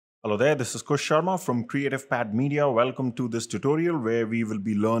Hello there, this is Kush Sharma from Creative Pad Media. Welcome to this tutorial where we will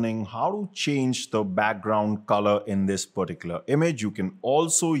be learning how to change the background color in this particular image. You can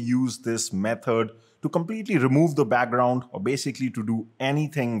also use this method to completely remove the background or basically to do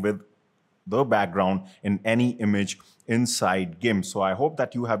anything with the background in any image inside GIMP. So I hope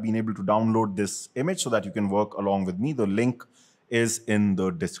that you have been able to download this image so that you can work along with me. The link is in the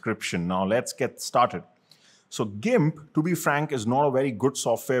description. Now let's get started. So GIMP, to be frank, is not a very good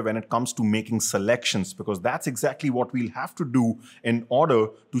software when it comes to making selections, because that's exactly what we'll have to do in order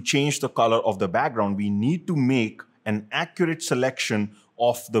to change the color of the background. We need to make an accurate selection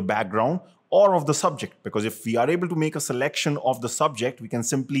of the background or of the subject, because if we are able to make a selection of the subject, we can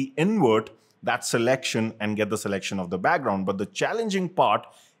simply invert that selection and get the selection of the background. But the challenging part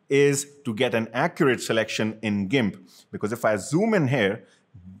is to get an accurate selection in GIMP, because if I zoom in here,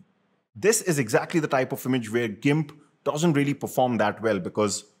 this is exactly the type of image where GIMP doesn't really perform that well,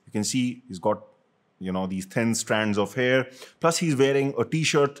 because you can see he's got, these thin strands of hair. Plus he's wearing a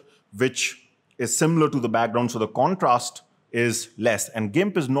t-shirt which is similar to the background, so the contrast is less. And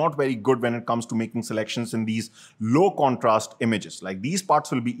GIMP is not very good when it comes to making selections in these low contrast images. Like these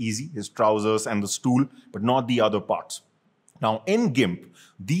parts will be easy, his trousers and the stool, but not the other parts. Now in GIMP,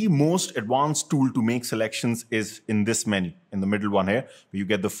 the most advanced tool to make selections is in this menu, in the middle one here, where you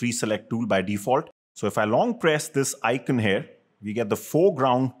get the free select tool by default. So if I long press this icon here, we get the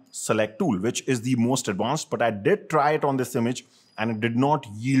foreground select tool, which is the most advanced, but I did try it on this image and it did not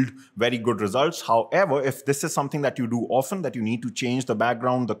yield very good results. However, if this is something that you do often, that you need to change the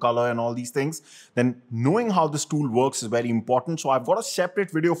background, the color and all these things, then knowing how this tool works is very important. So I've got a separate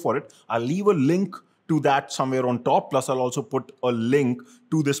video for it. I'll leave a link to that somewhere on top. Plus, I'll also put a link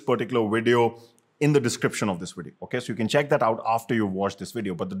to this particular video in the description of this video. Okay, so you can check that out after you've watched this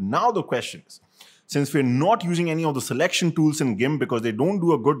video. But now the question is, since we're not using any of the selection tools in GIMP because they don't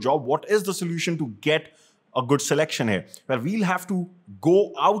do a good job, what is the solution to get a good selection here? Well, we'll have to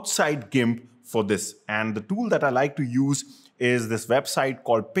go outside GIMP for this. And the tool that I like to use is this website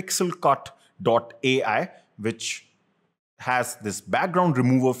called pixelcut.ai, which has this background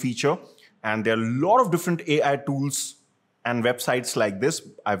remover feature. And there are a lot of different AI tools and websites like this.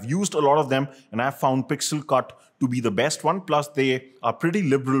 I've used a lot of them and I've found PixelCut to be the best one. Plus, they are pretty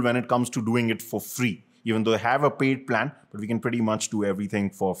liberal when it comes to doing it for free, even though they have a paid plan, but we can pretty much do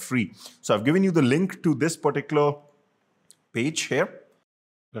everything for free. So I've given you the link to this particular page here.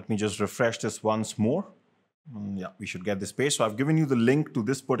 Let me just refresh this once more. Yeah, we should get this page. So I've given you the link to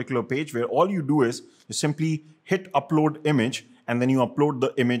this particular page where all you do is you simply hit upload image and then you upload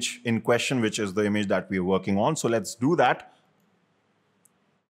the image in question, which is the image that we're working on. So let's do that.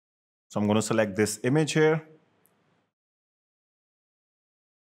 So I'm going to select this image here.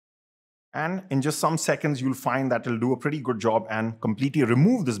 And in just some seconds, you'll find that it'll do a pretty good job and completely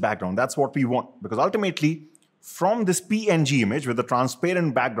remove this background. That's what we want, because ultimately from this PNG image with the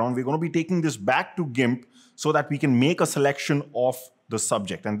transparent background, we're going to be taking this back to GIMP so that we can make a selection of the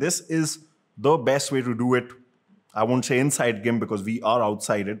subject. And this is the best way to do it. I won't say inside GIMP because we are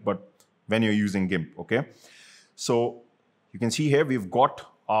outside it, but when you're using GIMP, okay? So you can see here, we've got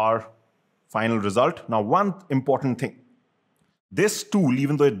our final result. Now, one important thing. This tool,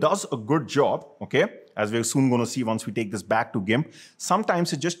 even though it does a good job, okay, as we're soon going to see once we take this back to GIMP,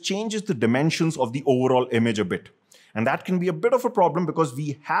 sometimes it just changes the dimensions of the overall image a bit. And that can be a bit of a problem because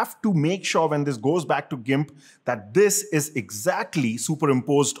we have to make sure when this goes back to GIMP that this is exactly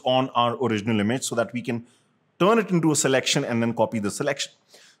superimposed on our original image so that we can turn it into a selection and then copy the selection.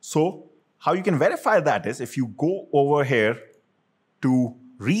 So how you can verify that is if you go over here to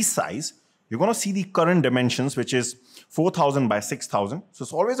resize, you're going to see the current dimensions, which is 4000 by 6000. So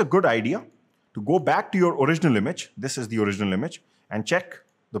it's always a good idea to go back to your original image. This is the original image, and check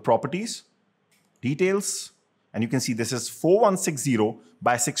the properties, details, and you can see this is 4160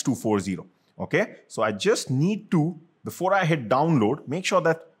 by 6240. Okay, so I just need to, before I hit download, make sure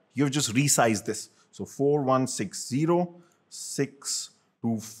that you've just resized this. So 4160,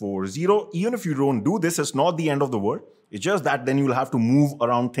 6240. Even if you don't do this, it's not the end of the world. It's just that then you'll have to move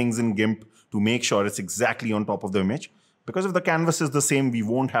around things in GIMP to make sure it's exactly on top of the image. Because if the canvas is the same, we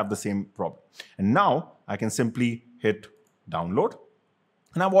won't have the same problem. And now I can simply hit download.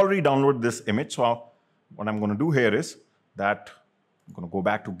 And I've already downloaded this image. So what I'm going to do here is that I'm going to go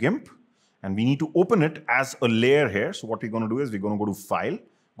back to GIMP. And we need to open it as a layer here. So what we're going to do is we're going to go to File.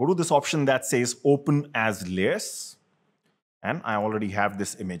 Go to this option that says Open as Layers. And I already have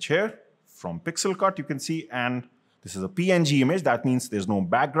this image here from PixelCut, you can see. And this is a PNG image. That means there's no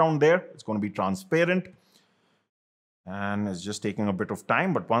background there. It's going to be transparent. And it's just taking a bit of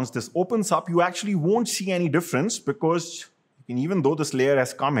time. But once this opens up, you actually won't see any difference because you And even though this layer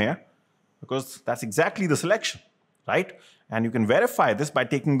has come here, because that's exactly the selection, right? And you can verify this by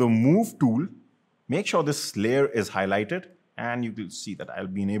taking the move tool, make sure this layer is highlighted, and you will see that I'll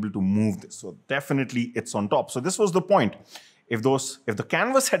be able to move this. So definitely it's on top. So this was the point. If the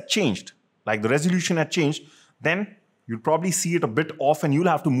canvas had changed, like the resolution had changed, then you'll probably see it a bit off and you'll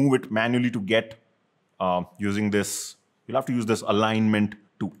have to move it manually to get using this. You'll have to use this alignment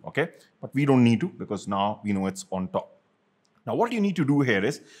tool, okay? But we don't need to because now we know it's on top. Now what you need to do here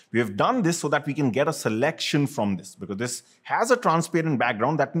is, we have done this so that we can get a selection from this, because this has a transparent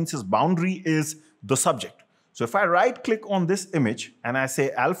background. That means its boundary is the subject. So if I right click on this image and I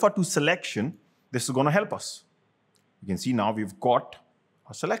say alpha to selection, this is going to help us. You can see now we've got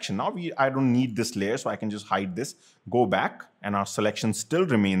a selection. Now I don't need this layer, so I can just hide this, go back, and our selection still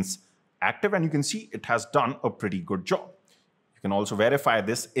remains active, and you can see it has done a pretty good job. You can also verify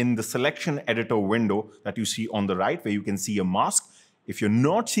this in the selection editor window that you see on the right, where you can see a mask. If you're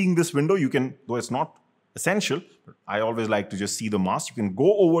not seeing this window, you can, though it's not essential, but I always like to just see the mask. You can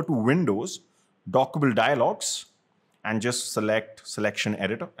go over to Windows, Dockable Dialogs, and just select Selection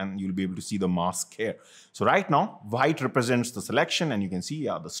Editor, and you'll be able to see the mask here. So right now, white represents the selection, and you can see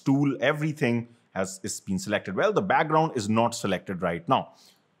the stool, everything is been selected. Well, the background is not selected right now.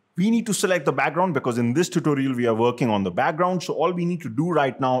 We need to select the background because in this tutorial, we are working on the background. So all we need to do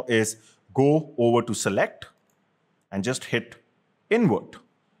right now is go over to Select and just hit Invert.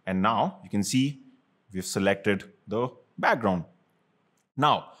 And now you can see we've selected the background.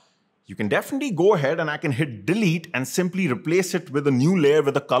 Now, you can definitely go ahead and I can hit delete and simply replace it with a new layer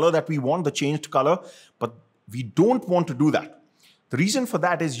with the color that we want, the changed color, but we don't want to do that. The reason for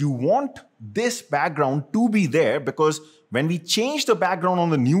that is you want this background to be there, because when we change the background on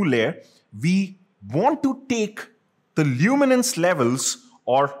the new layer, we want to take the luminance levels,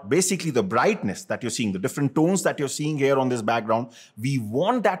 or basically the brightness that you're seeing, the different tones that you're seeing here on this background, we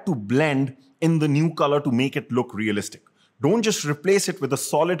want that to blend in the new color to make it look realistic. Don't just replace it with a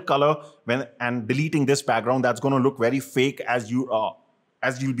solid color and deleting this background. That's going to look very fake as you'll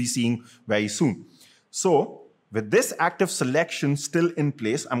be seeing very soon. So with this active selection still in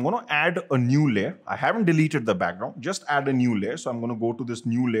place, I'm going to add a new layer. I haven't deleted the background, just add a new layer. So I'm going to go to this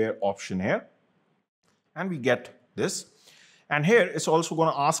new layer option here, and we get this. And here it's also going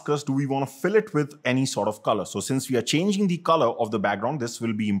to ask us, do we want to fill it with any sort of color? So since we are changing the color of the background, this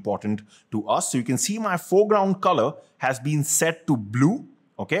will be important to us. So you can see my foreground color has been set to blue.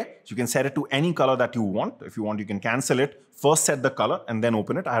 Okay, so you can set it to any color that you want. If you want, you can cancel it. First set the color and then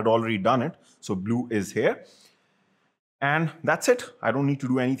open it. I had already done it. So blue is here. And that's it. I don't need to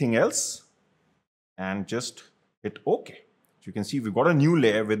do anything else. And just hit OK. So you can see we've got a new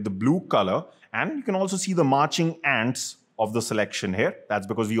layer with the blue color. And you can also see the marching ants of the selection here. That's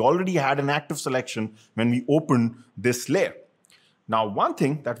because we already had an active selection when we opened this layer. Now, one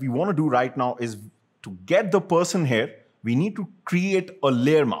thing that we want to do right now is to get the person here, we need to create a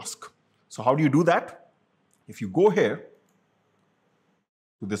layer mask. So how do you do that? If you go here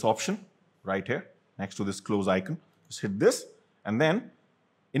to this option right here, next to this close icon, just hit this and then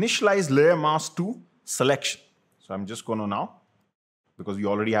initialize layer mask to selection. So I'm just going to now, because we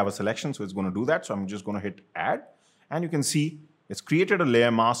already have a selection, so it's going to do that. So I'm just going to hit add. And you can see it's created a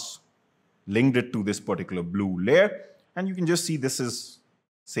layer mask, linked it to this particular blue layer. And you can just see this is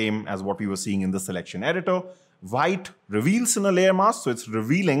same as what we were seeing in the selection editor. White reveals in a layer mask, so it's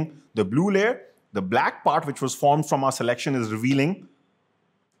revealing the blue layer. The black part, which was formed from our selection, is revealing.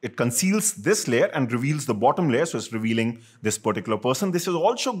 It conceals this layer and reveals the bottom layer, so it's revealing this particular person. This is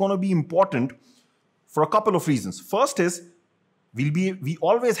also going to be important for a couple of reasons. First is, we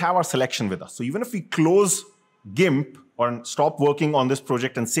always have our selection with us. So even if we close GIMP or stop working on this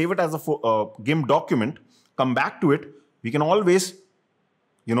project and save it as a GIMP document, come back to it, we can always,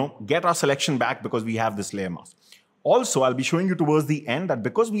 get our selection back because we have this layer mask. Also, I'll be showing you towards the end that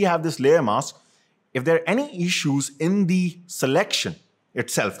because we have this layer mask, if there are any issues in the selection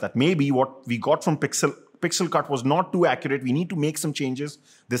itself, that maybe what we got from pixel cut was not too accurate, we need to make some changes,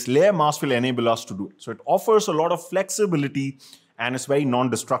 this layer mask will enable us to do it. So it offers a lot of flexibility and it's very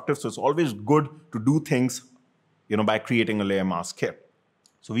non-destructive. So it's always good to do things by creating a layer mask here.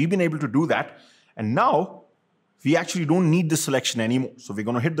 So we've been able to do that. And now we actually don't need this selection anymore. So we're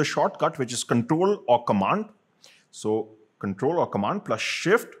going to hit the shortcut, which is Control or Command. So Control or Command plus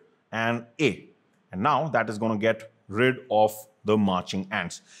Shift and A. And now that is going to get rid of the marching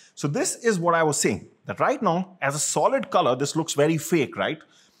ants. So this is what I was saying, that right now, as a solid color, this looks very fake, right?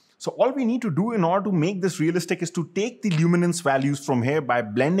 So all we need to do in order to make this realistic is to take the luminance values from here by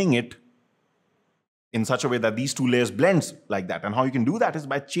blending it in such a way that these two layers blends like that. And how you can do that is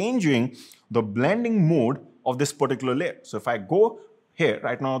by changing the blending mode of this particular layer. So if I go here,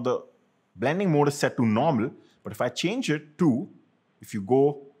 right now the blending mode is set to normal, but if I change it to, if you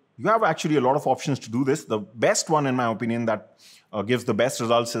go, you have actually a lot of options to do this. The best one, in my opinion, that gives the best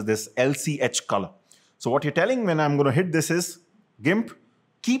results is this LCH color. So what you're telling when I'm going to hit this is, GIMP,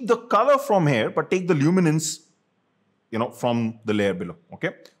 keep the color from here, but take the luminance, from the layer below. Okay.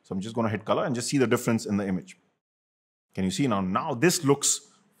 So I'm just going to hit color and just see the difference in the image. Can you see now? Now this looks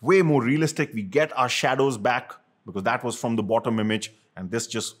way more realistic. We get our shadows back because that was from the bottom image. And this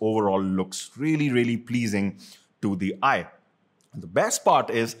just overall looks really, really pleasing to the eye. And the best part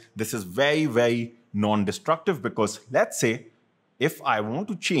is this is very, very non-destructive, because let's say if I want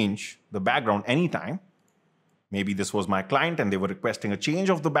to change the background anytime, maybe this was my client and they were requesting a change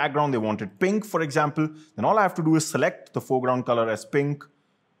of the background. They wanted pink, for example. Then all I have to do is select the foreground color as pink,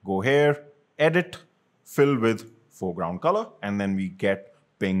 go here, edit, fill with foreground color, and then we get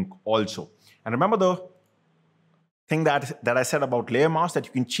pink also. And remember the thing that I said about layer mask, that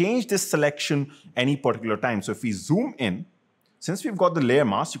you can change this selection any particular time. So if we zoom in, since we've got the layer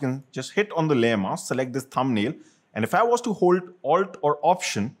mask, you can just hit on the layer mask, select this thumbnail. And if I was to hold Alt or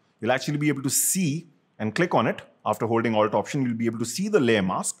Option, you'll actually be able to see and click on it. After holding Alt Option, you'll be able to see the layer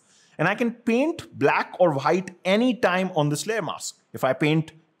mask. And I can paint black or white anytime on this layer mask. If I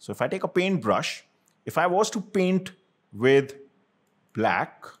paint, so if I take a paint brush, if I was to paint with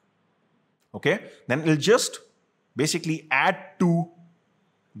black, okay, then it'll just basically add to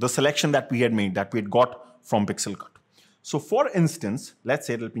the selection that we had made, that we had got from Pixel Cut. So for instance, let's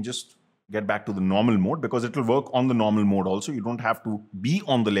say, let me just get back to the normal mode, because it will work on the normal mode also. You don't have to be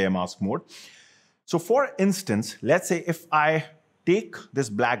on the layer mask mode. So for instance, let's say if I take this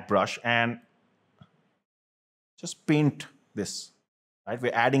black brush and just paint this, right?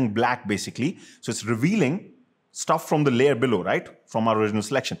 We're adding black basically. So it's revealing stuff from the layer below, right? From our original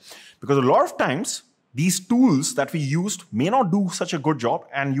selection. Because a lot of times, these tools that we used may not do such a good job,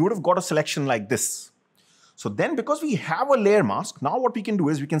 and you would have got a selection like this. So then, because we have a layer mask, now what we can do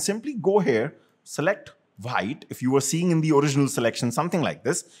is we can simply go here, select white. If you were seeing in the original selection something like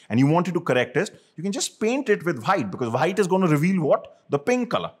this, and you wanted to correct it, you can just paint it with white, because white is going to reveal what? The pink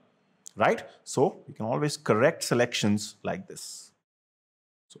color, right? So you can always correct selections like this.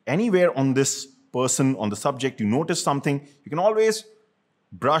 So anywhere on this person, on the subject, you notice something, you can always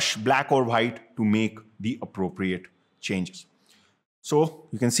brush black or white to make the appropriate changes. So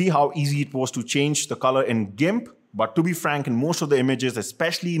you can see how easy it was to change the color in GIMP. But to be frank, in most of the images,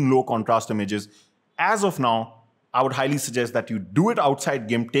 especially in low contrast images, as of now, I would highly suggest that you do it outside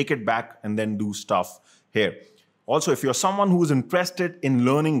GIMP, take it back, and then do stuff here. Also, if you're someone who is interested in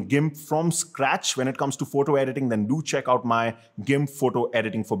learning GIMP from scratch when it comes to photo editing, then do check out my GIMP Photo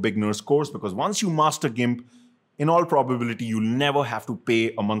Editing for Beginners course, because once you master GIMP, in all probability, you'll never have to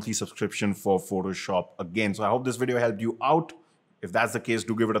pay a monthly subscription for Photoshop again. So I hope this video helped you out. If that's the case,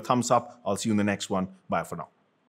 do give it a thumbs up. I'll see you in the next one. Bye for now.